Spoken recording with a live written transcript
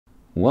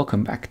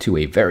Welcome back to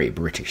a very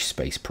British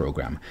space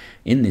program.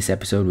 In this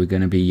episode, we're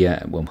going to be we're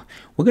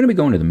going to be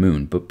going to the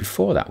moon, but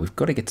before that, we've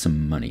got to get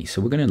some money.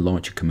 So we're going to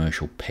launch a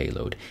commercial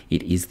payload.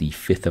 It is the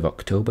 5th of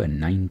October,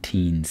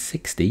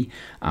 1960.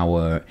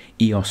 Our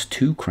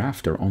EOS-2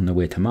 craft are on their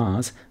way to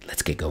Mars.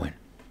 Let's get going.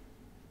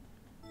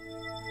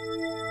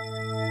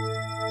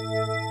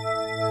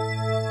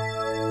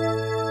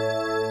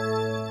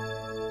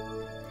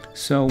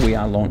 So we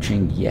are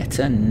launching yet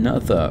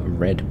another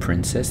Red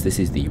Princess. This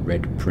is the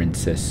Red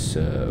Princess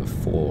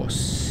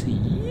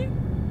 4C,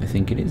 I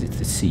think it is. It's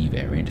the C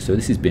variant. So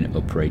this has been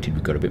uprated.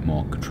 We've got a bit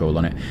more control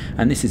on it.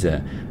 And this is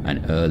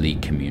an early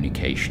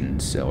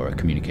communications or a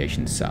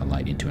communications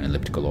satellite into an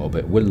elliptical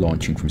orbit. We're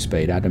launching from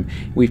Spade Adam.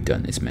 We've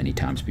done this many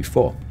times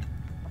before.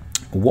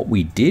 What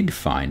we did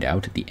find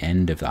out at the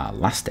end of our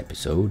last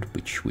episode,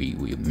 which we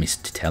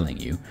missed telling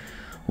you,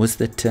 was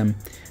that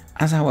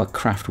as our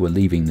craft were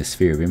leaving the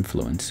sphere of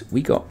influence,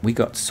 we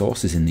got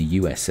sources in the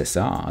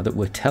USSR that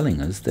were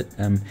telling us that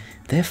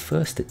their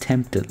first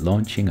attempt at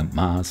launching a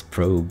Mars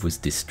probe was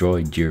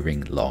destroyed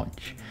during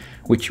launch,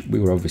 which we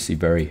were obviously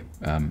very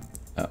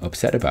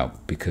upset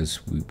about,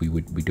 because we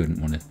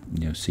didn't want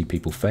to see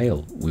people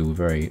fail. We were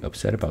very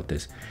upset about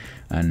this,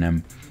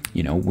 and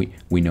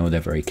we know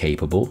they're very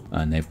capable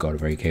and they've got a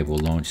very capable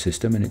launch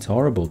system, and it's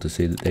horrible to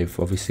see that they've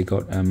obviously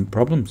got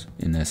problems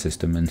in their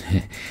system. And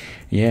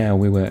yeah,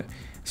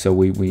 So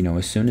we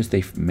as soon as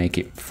they make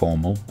it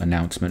formal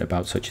announcement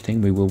about such a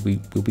thing, we'll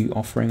be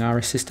offering our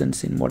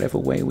assistance in whatever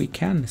way we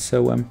can.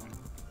 So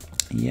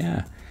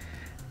yeah,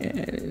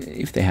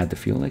 if they had the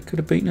fuel, they could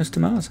have beaten us to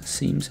Mars.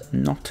 Seems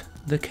not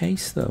the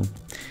case though.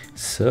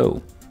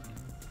 So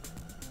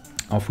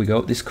off we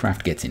go. This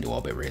craft gets into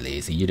orbit really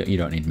easy. You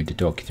don't need me to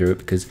talk you through it,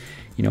 because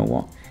you know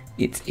what?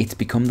 It's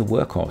become the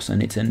workhorse,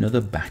 and it's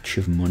another batch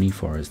of money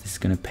for us. This is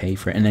going to pay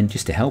for it. And then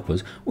just to help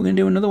us, we're going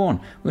to do another one.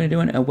 We're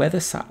going to do a weather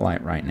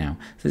satellite right now.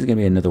 So this is going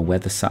to be another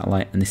weather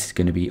satellite, and this is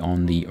going to be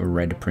on the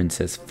Red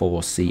Princess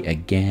 4C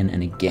again.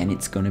 And again,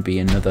 it's going to be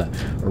another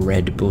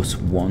Red Bus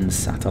 1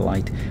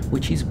 satellite,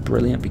 which is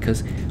brilliant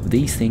because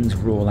these things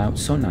roll out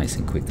so nice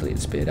and quickly at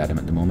Spade Adam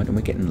at the moment, and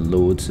we're getting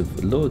loads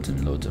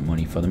and loads of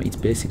money for them. It's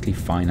basically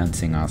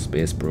financing our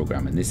space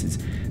program, and this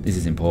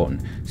is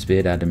important.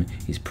 Spade Adam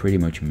is pretty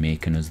much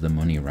making us the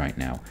money right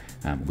now.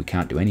 We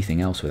can't do anything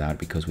else without it,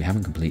 because we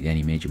haven't completed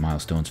any major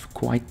milestones for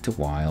quite a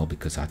while,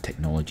 because our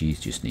technologies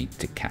just need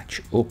to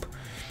catch up.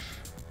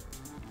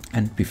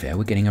 And to be fair,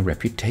 we're getting a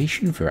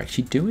reputation for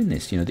actually doing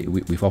this.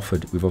 We've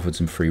offered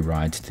some free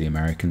rides to the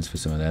Americans for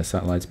some of their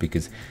satellites,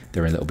 because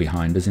they're a little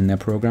behind us in their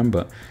program,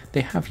 but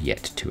they have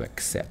yet to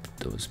accept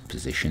those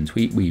positions.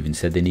 We even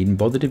said they needn't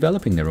bother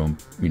developing their own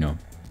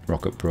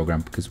rocket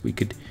program, because we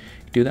could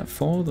do that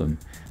for them.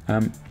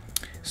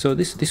 So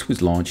this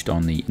was launched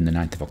on in the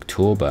 9th of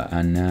October,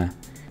 and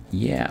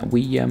yeah, it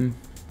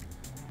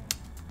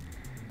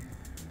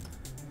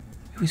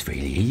was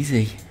really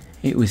easy.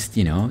 It was,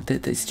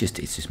 it's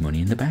just money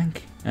in the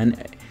bank,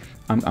 and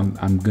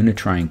I'm gonna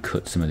try and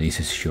cut some of these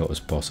as short as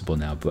possible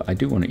now. But I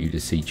do want you to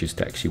see just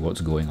actually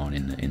what's going on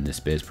in the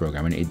space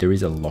program, and there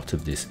is a lot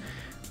of this,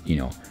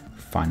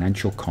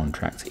 financial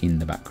contracts in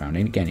the background.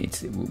 And again,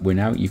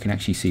 you can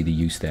actually see the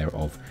use there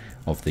of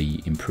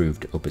the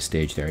improved upper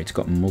stage there. It's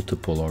got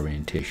multiple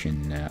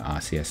orientation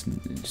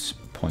RCS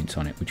points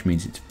on it, which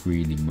means it's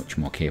really much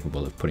more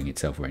capable of putting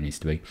itself where it needs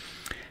to be.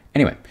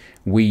 Anyway,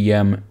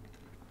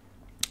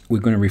 we're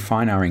going to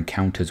refine our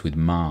encounters with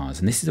Mars,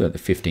 and this is about the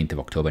 15th of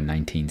October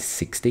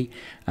 1960,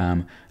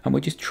 and we're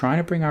just trying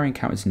to bring our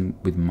encounters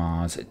with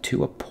Mars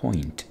to a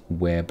point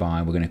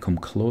whereby we're going to come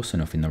close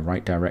enough in the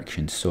right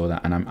direction so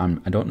that, and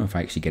I don't know if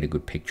I actually get a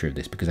good picture of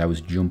this, because I was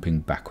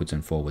jumping backwards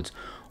and forwards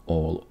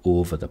all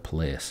over the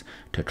place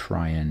to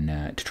try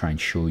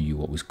and show you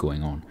what was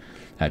going on,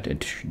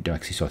 to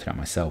actually sort it out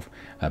myself,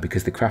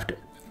 because the craft,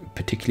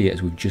 particularly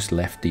as we've just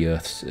left the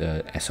Earth's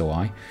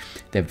SOI,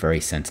 they're very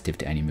sensitive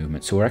to any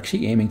movement. So we're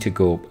actually aiming to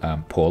go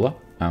polar,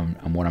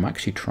 and what I'm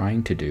actually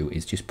trying to do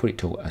is just put it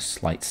to a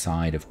slight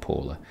side of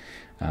polar,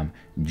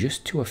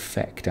 just to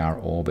affect our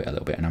orbit a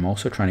little bit. And I'm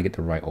also trying to get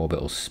the right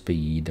orbital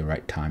speed, the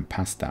right time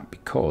past that,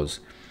 because,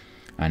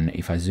 and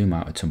if I zoom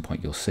out at some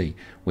point, you'll see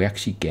we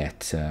actually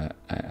get there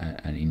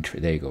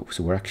you go.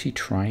 So we're actually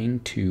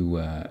trying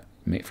to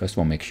first of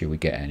all make sure we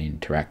get an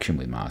interaction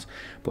with Mars,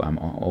 but I'm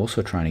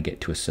also trying to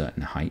get to a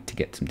certain height to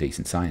get some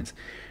decent science.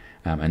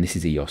 And this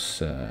is EOS,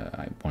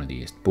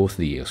 both of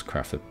the EOS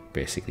craft are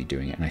basically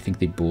doing it, and I think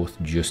they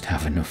both just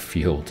have enough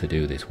fuel to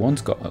do this.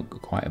 One's got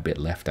quite a bit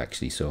left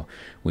actually, so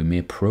we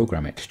may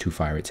program it to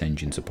fire its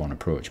engines upon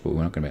approach, but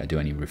we're not going to be able to do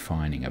any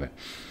refining of it.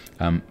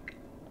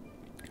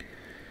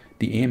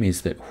 The aim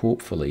is that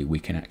hopefully we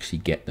can actually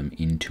get them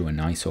into a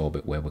nice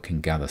orbit where we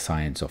can gather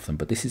science off them,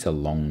 but this is a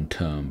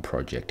long-term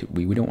project.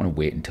 We don't want to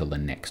wait until the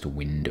next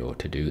window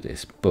to do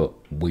this, but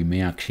we may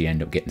actually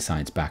end up getting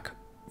science back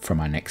from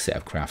our next set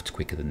of crafts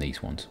quicker than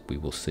these ones. We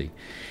will see.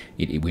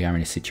 We are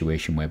in a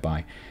situation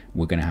whereby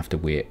we're going to have to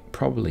wait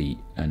probably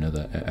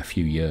a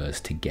few years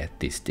to get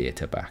this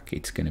data back.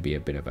 It's going to be a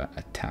bit of a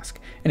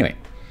task. Anyway,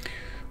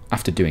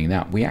 after doing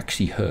that, we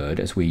actually heard,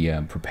 as we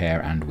prepare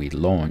and we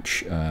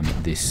launch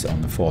this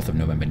on the 4th of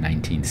November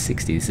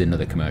 1960, this is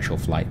another commercial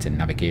flight. It's a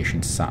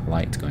navigation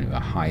satellite. It's going to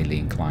a highly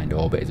inclined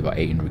orbit. It's about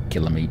 800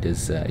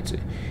 kilometers.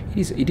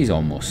 It is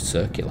almost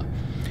circular.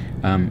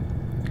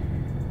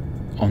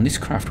 On this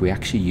craft, we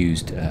actually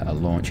used a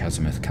launch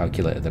azimuth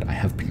calculator that I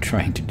have been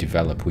trying to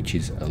develop, which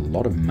is a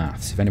lot of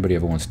maths. If anybody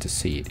ever wants to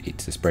see it,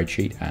 it's a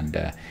spreadsheet,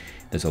 and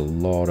there's a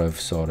lot of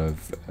sort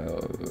of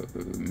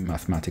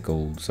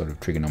mathematical sort of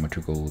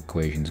trigonometrical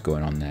equations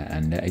going on there,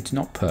 and it's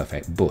not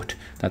perfect, but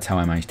that's how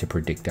I managed to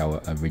predict our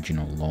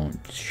original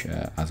launch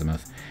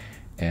azimuth.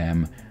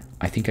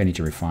 I think I need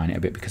to refine it a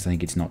bit because I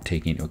think it's not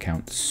taking into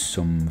account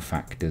some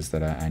factors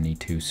that I need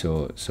to.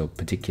 So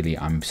particularly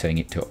I'm setting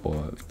it to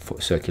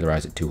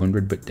circularize at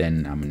 200, but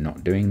then I'm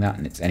not doing that.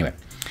 And it's anyway.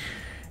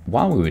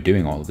 While we were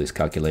doing all of this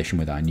calculation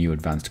with our new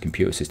advanced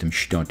computer system,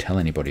 don't tell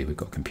anybody we've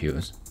got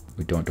computers.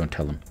 We don't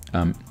tell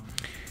them.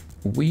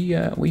 We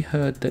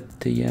heard that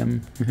the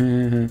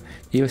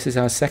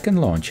USSR's second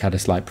launch had a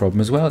slight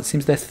problem as well. It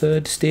seems their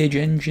third stage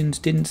engines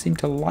didn't seem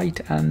to light,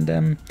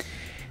 and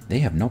they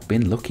have not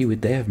been lucky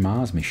with their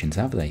Mars missions,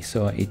 have they?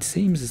 So it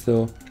seems as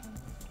though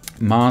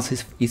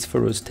Mars is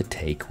for us to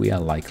take. We are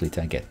likely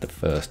to get the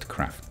first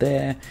craft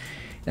there,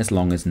 as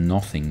long as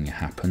nothing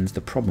happens.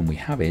 The problem we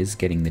have is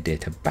getting the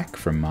data back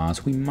from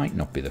Mars. We might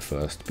not be the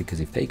first,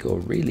 because if they go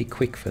really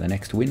quick for the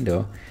next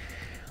window,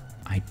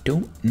 I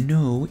don't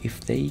know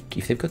if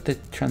they've got the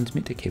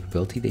transmitter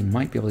capability. They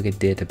might be able to get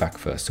data back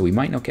first, so we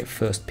might not get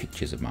first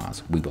pictures of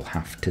Mars. We will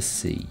have to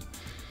see.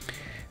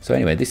 So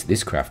anyway,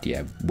 this craft,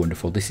 yeah,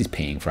 wonderful. This is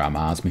paying for our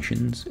Mars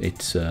missions.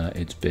 It's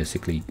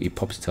basically, it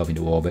pops itself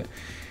into orbit.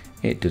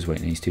 It does what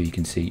it needs to. You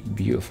can see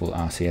beautiful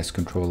RCS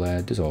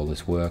controller, does all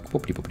this work,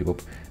 boopity boopity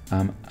boop.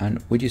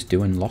 And we're just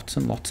doing lots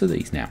and lots of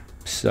these now.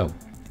 So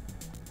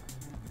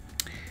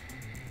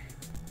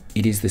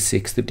it is the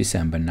 6th of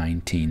December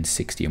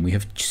 1960, and we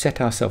have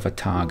set ourselves a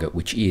target,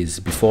 which is,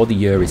 before the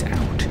year is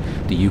out,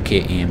 the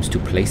UK aims to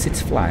place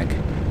its flag,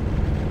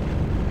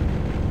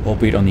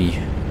 albeit on the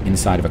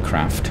inside of a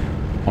craft,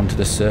 onto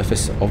the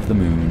surface of the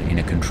moon in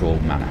a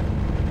controlled manner.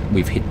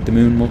 We've hit the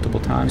moon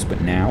multiple times,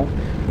 but now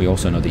we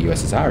also know the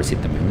USSR has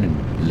hit the moon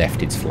and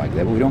left its flag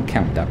there, but we don't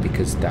count that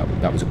because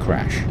that was a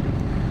crash.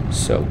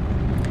 So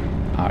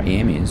our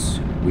aim is,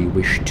 we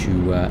wish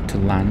to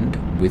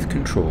land with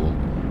control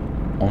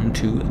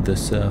onto the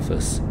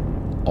surface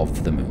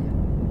of the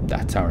moon.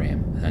 That's our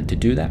aim, and to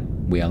do that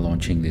we are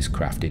launching this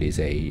craft. It is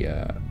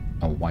a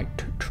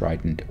White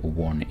Trident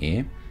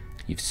 1A.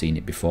 You've seen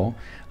it before,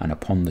 and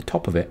upon the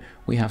top of it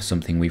we have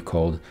something we've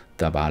called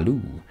the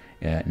Balu,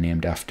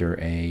 named after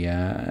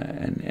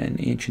an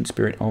ancient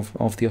spirit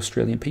of the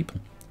Australian people.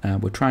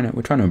 We're trying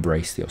to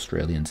embrace the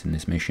Australians in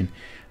this mission.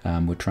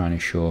 We're trying to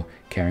show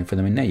caring for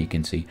them, and there you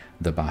can see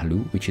the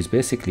Balu, which has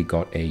basically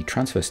got a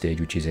transfer stage,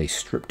 which is a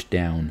stripped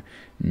down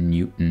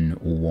Newton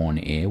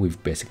 1A.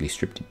 We've basically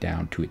stripped it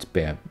down to its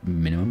bare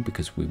minimum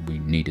because we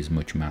need as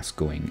much mass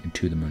going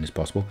to the moon as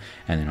possible.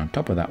 And then on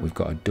top of that we've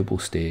got a double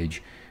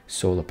stage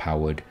solar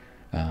powered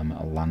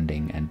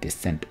landing and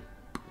descent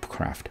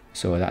craft.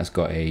 So that's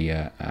got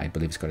a I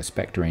believe it's got a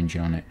Spectre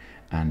engine on it,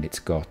 and it's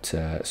got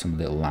some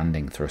little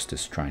landing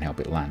thrusters to try and help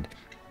it land.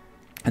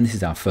 And this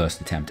is our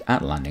first attempt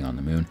at landing on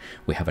the moon.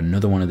 We have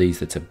another one of these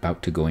that's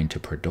about to go into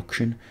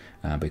production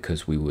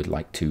because we would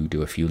like to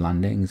do a few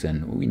landings,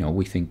 and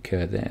we think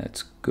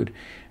that's good.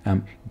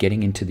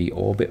 Getting into the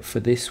orbit for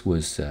this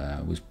was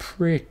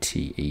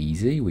pretty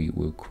easy. We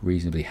were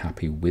reasonably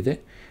happy with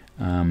it.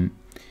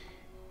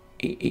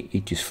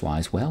 It just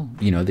flies well.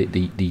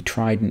 The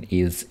Trident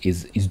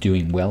is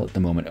doing well at the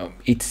moment.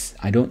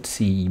 I don't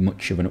see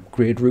much of an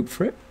upgrade route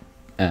for it,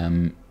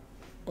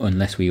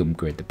 unless we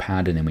upgrade the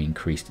pad and then we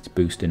increased its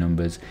booster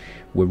numbers.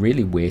 We're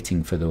really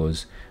waiting for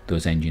those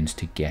engines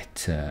to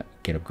get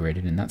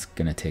upgraded, and that's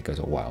going to take us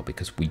a while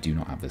because we do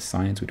not have the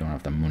science. We don't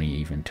have the money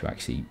even to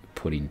actually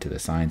put into the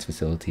science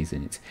facilities,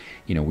 and it's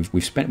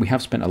we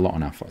have spent a lot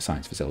on our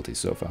science facilities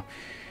so far,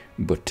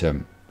 but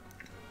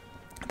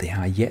they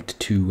are yet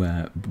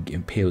to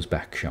pay us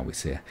back, shall we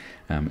say.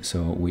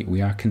 So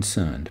we are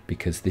concerned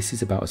because this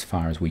is about as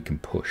far as we can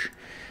push.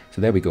 So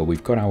there we go.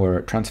 We've got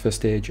our transfer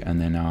stage and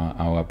then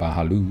our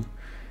Bahalu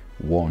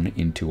 1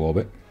 into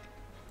orbit.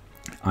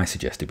 I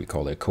suggested we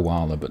call it a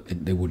koala, but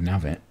they wouldn't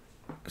have it.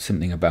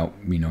 Something about,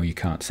 you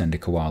can't send a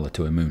koala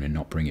to a moon and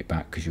not bring it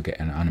back because you'll get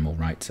an animal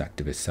rights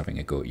activist having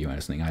a go at you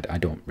or something. I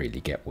don't really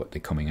get what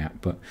they're coming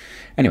at. But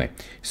anyway,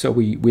 so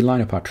we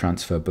line up our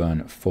transfer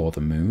burn for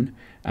the moon.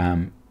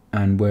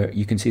 And where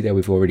you can see there,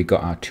 we've already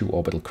got our 2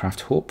 orbital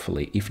craft.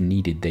 Hopefully, if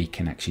needed, they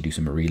can actually do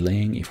some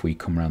relaying if we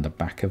come around the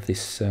back of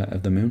this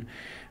of the moon.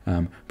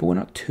 But we're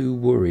not too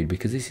worried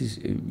because this is,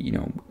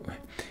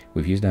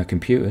 we've used our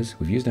computers.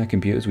 We used our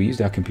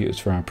computers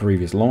for our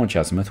previous launch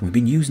azimuth. We've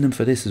been using them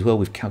for this as well.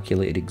 We've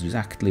calculated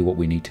exactly what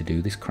we need to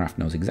do. This craft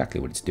knows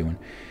exactly what it's doing.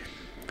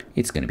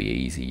 it's going to be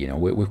easy. You know,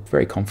 we're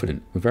very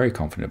confident. We're very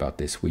confident about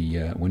this.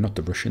 We're not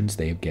the Russians.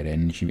 They get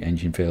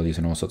engine failures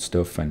and all sorts of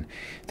stuff, and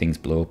things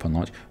blow up on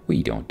launch.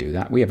 We don't do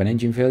that. We have an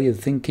engine failure,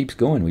 the thing keeps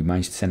going. We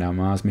managed to send our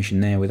Mars mission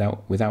there with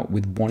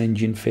one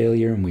engine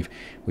failure, and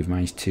we've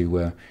managed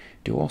to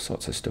do all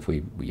sorts of stuff.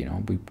 We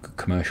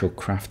commercial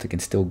craft that can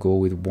still go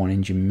with one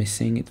engine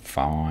missing. It's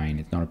fine.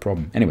 It's not a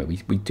problem. Anyway,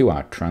 we do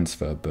our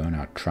transfer burn,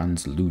 our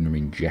translunar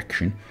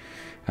injection.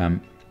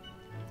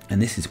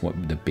 And this is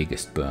what the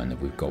biggest burn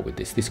that we've got with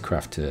this. This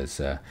craft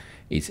is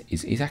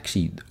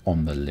actually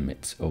on the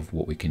limits of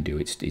what we can do.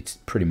 It's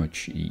pretty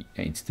much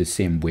the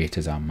same weight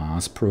as our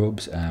Mars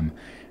probes, and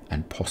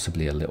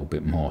possibly a little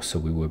bit more. So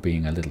we were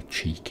being a little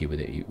cheeky with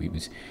it.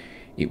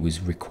 It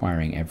was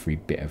requiring every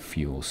bit of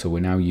fuel. So we're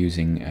now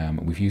using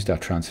we've used our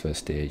transfer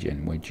stage,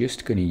 and we're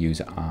just going to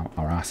use our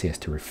RCS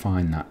to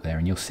refine that there.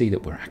 And you'll see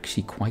that we're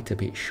actually quite a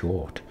bit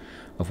short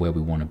of where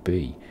we want to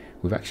be.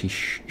 We've actually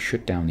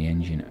shut down the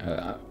engine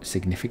a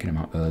significant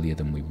amount earlier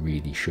than we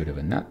really should have,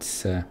 and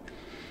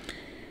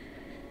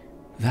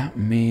that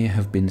may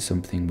have been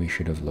something we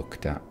should have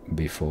looked at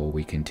before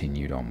we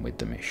continued on with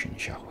the mission,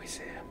 shall we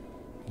say?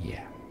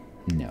 Yeah,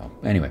 no.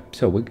 Anyway,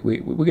 so we're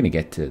going to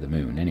get to the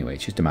moon anyway.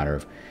 It's just a matter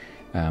of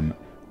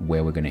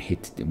where we're going to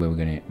hit, where we're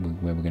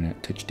going to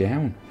touch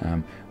down.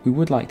 We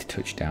would like to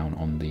touch down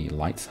on the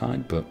light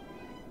side, but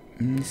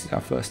this is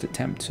our first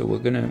attempt, so we're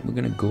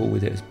gonna go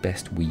with it as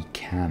best we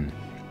can.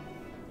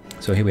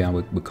 So here we are,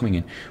 we're coming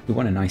in. We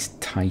want a nice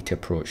tight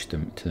approach to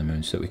the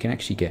moon so that we can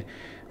actually get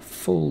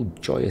full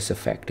joyous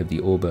effect of the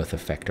Oberth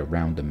effect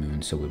around the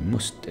moon. So we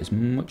must, as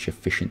much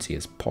efficiency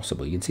as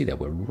possible. You can see that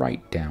we're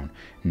right down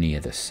near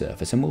the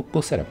surface, and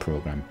we'll set a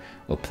program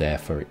up there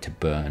for it to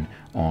burn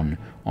on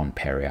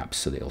periaps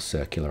so that it'll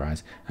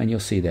circularize. And you'll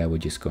see there we're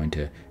just going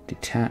to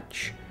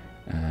detach.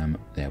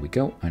 There we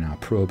go, and our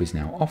probe is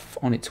now off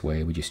on its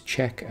way. We just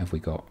check, have we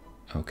got...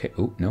 Okay,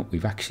 oh no,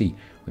 we've actually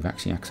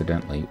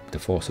accidentally, the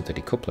force of the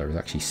decoupler has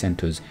actually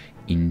sent us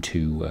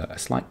into a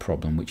slight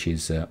problem, which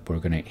is we're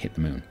going to hit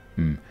the moon.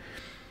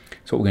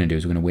 So what we're going to do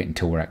is we're going to wait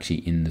until we're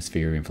actually in the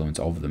sphere of influence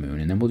of the moon,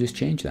 and then we'll just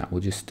change that.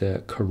 We'll just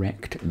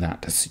correct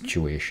that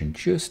situation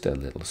just a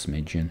little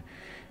smidgen,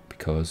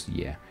 because,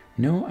 yeah,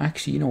 no,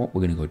 actually, you know what,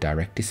 we're going to go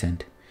direct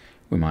descent.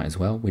 We might as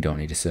well. We don't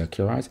need to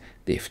circularize.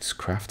 This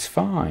craft's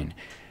fine.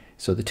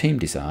 So the team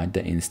decide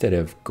that instead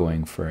of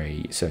going for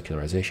a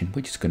circularization,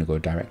 we're just going to go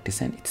direct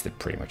descent. It's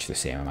pretty much the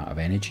same amount of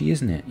energy,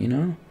 isn't it? You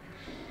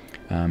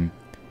know,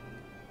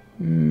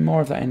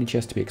 more of that energy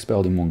has to be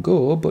expelled in one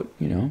go, but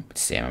you know,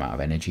 same amount of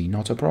energy,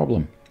 not a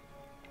problem.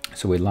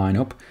 So we line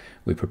up,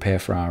 we prepare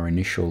for our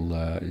initial,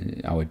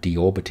 our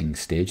deorbiting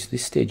stage.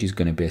 This stage is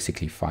going to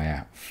basically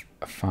fire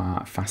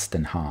fast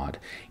and hard.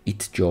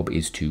 Its job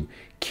is to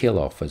kill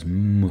off as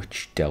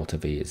much delta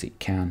V as it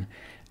can,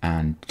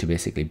 and to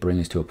basically bring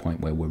us to a point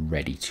where we're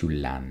ready to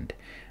land.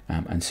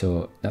 And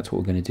so that's what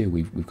we're going to do.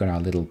 We've got our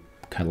little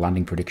kind of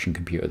landing prediction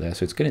computer there,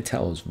 so it's going to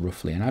tell us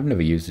roughly, and I've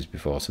never used this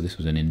before, so this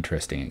was an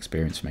interesting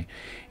experience for me.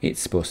 It's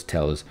supposed to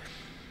tell us,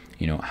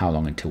 you know, how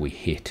long until we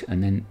hit,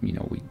 and then, you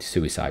know, we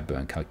suicide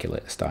burn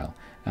calculator style.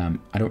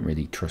 I don't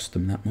really trust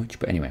them that much,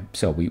 but anyway,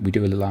 so we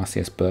do a little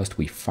RCS burst,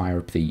 we fire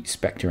up the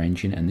Spectre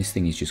engine, and this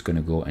thing is just going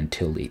to go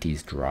until it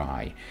is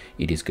dry.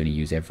 It is going to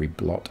use every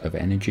blot of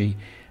energy,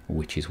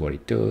 which is what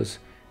it does.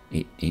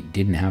 It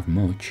didn't have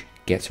much,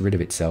 gets rid of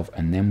itself,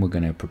 and then we're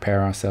going to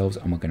prepare ourselves,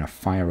 and we're going to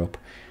fire up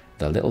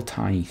the little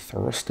tiny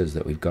thrusters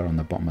that we've got on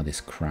the bottom of this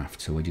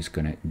craft. So we're just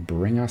going to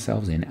bring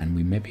ourselves in, and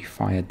we maybe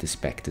fired the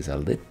Spectres a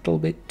little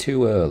bit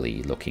too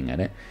early looking at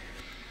it.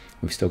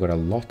 We've still got a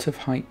lot of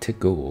height to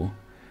go,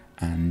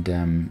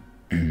 and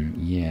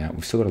yeah,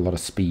 we've still got a lot of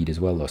speed as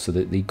well though. So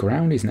the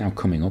ground is now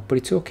coming up, but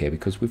it's okay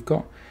because we've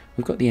got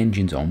the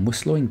engines on. We're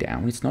slowing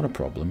down, it's not a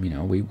problem, you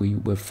know,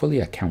 we're fully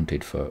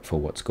accounted for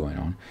what's going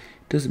on.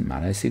 Doesn't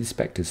matter. See, the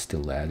Spectre's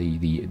still there.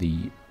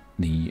 The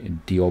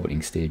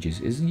deorbiting stage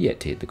is yet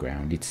to hit the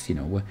ground. It's, you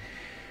know, we're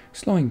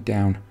slowing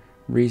down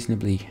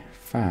reasonably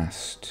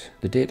fast.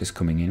 The data's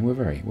coming in.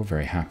 We're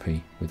very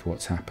happy with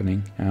what's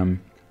happening.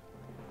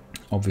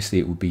 Obviously,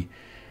 it would be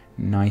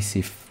nice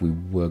if we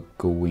were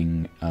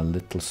going a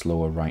little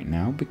slower right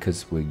now,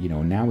 because we're, you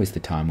know, now is the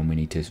time when we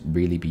need to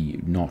really be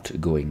not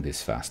going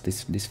this fast.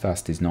 This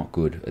fast is not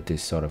good at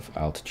this sort of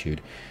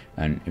altitude,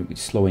 and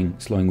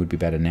slowing would be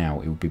better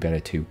now. It would be better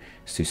to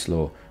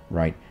slow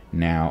right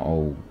now.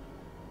 Oh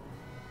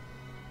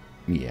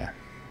yeah.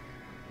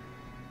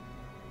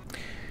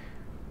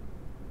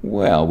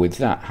 Well, with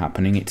that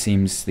happening, it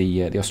seems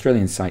the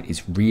Australian site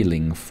is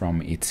reeling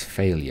from its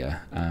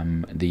failure.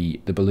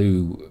 The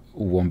Baloo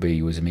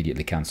 1B was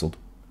immediately cancelled.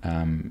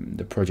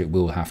 The project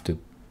will have to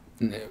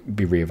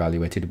be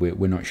reevaluated.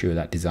 We're not sure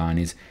that design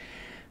is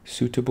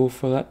suitable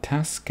for that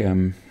task.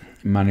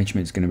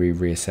 Management is going to be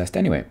reassessed.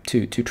 Anyway,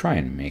 to try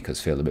and make us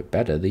feel a bit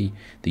better, the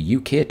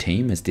UK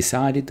team has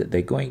decided that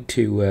they're going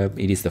to,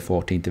 it is the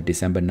 14th of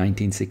December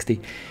 1960,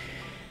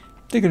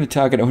 they're going to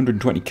target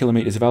 120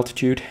 kilometres of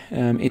altitude.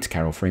 It's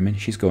Carol Freeman,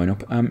 she's going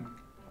up.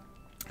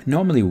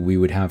 Normally we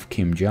would have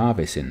Kim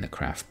Jarvis in the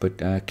craft,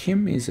 but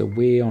Kim is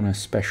away on a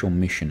special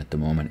mission at the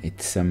moment.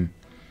 It's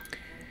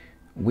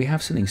we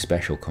have something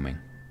special coming,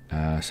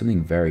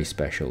 something very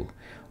special.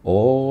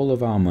 All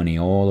of our money,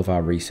 all of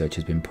our research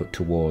has been put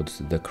towards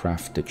the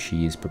craft that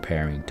she is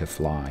preparing to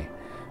fly,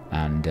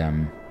 and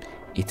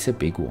it's a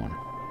big one.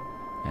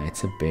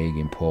 It's a big,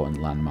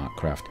 important landmark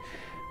craft.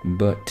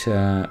 But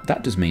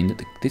that does mean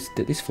that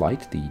this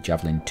flight, the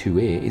Javelin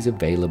 2A, is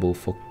available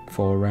for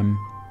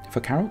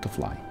Carol to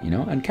fly, you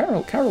know. And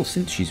Carol,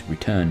 since she's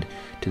returned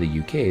to the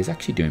UK, is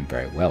actually doing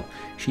very well.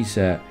 She's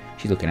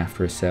looking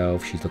after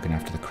herself. She's looking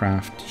after the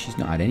craft. She's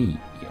not had any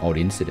odd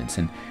incidents.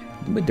 And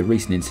with the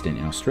recent incident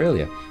in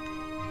Australia,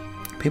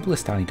 people are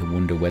starting to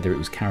wonder whether it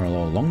was Carol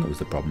all along that was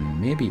the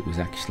problem. Maybe it was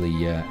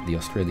actually the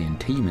Australian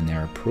team and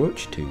their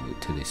approach to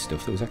this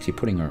stuff that was actually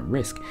putting her at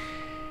risk.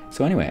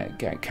 So anyway,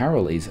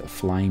 Carol is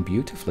flying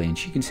beautifully,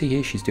 and you can see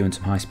here she's doing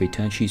some high-speed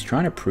turns. She's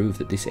trying to prove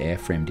that this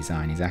airframe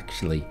design is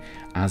actually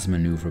as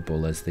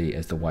maneuverable as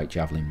the White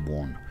Javelin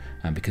 1,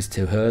 because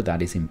to her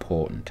that is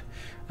important.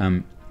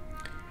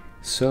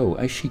 So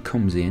as she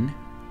comes in,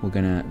 we're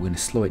gonna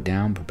slow it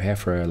down, prepare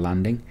for her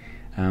landing.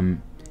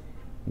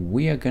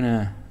 We're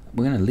gonna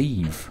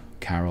leave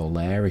Carol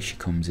there as she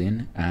comes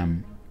in.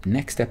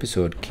 Next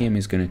episode, Kim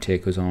is going to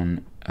take us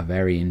on a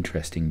very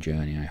interesting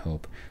journey, I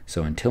hope.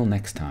 So until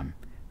next time,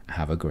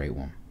 have a great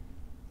one.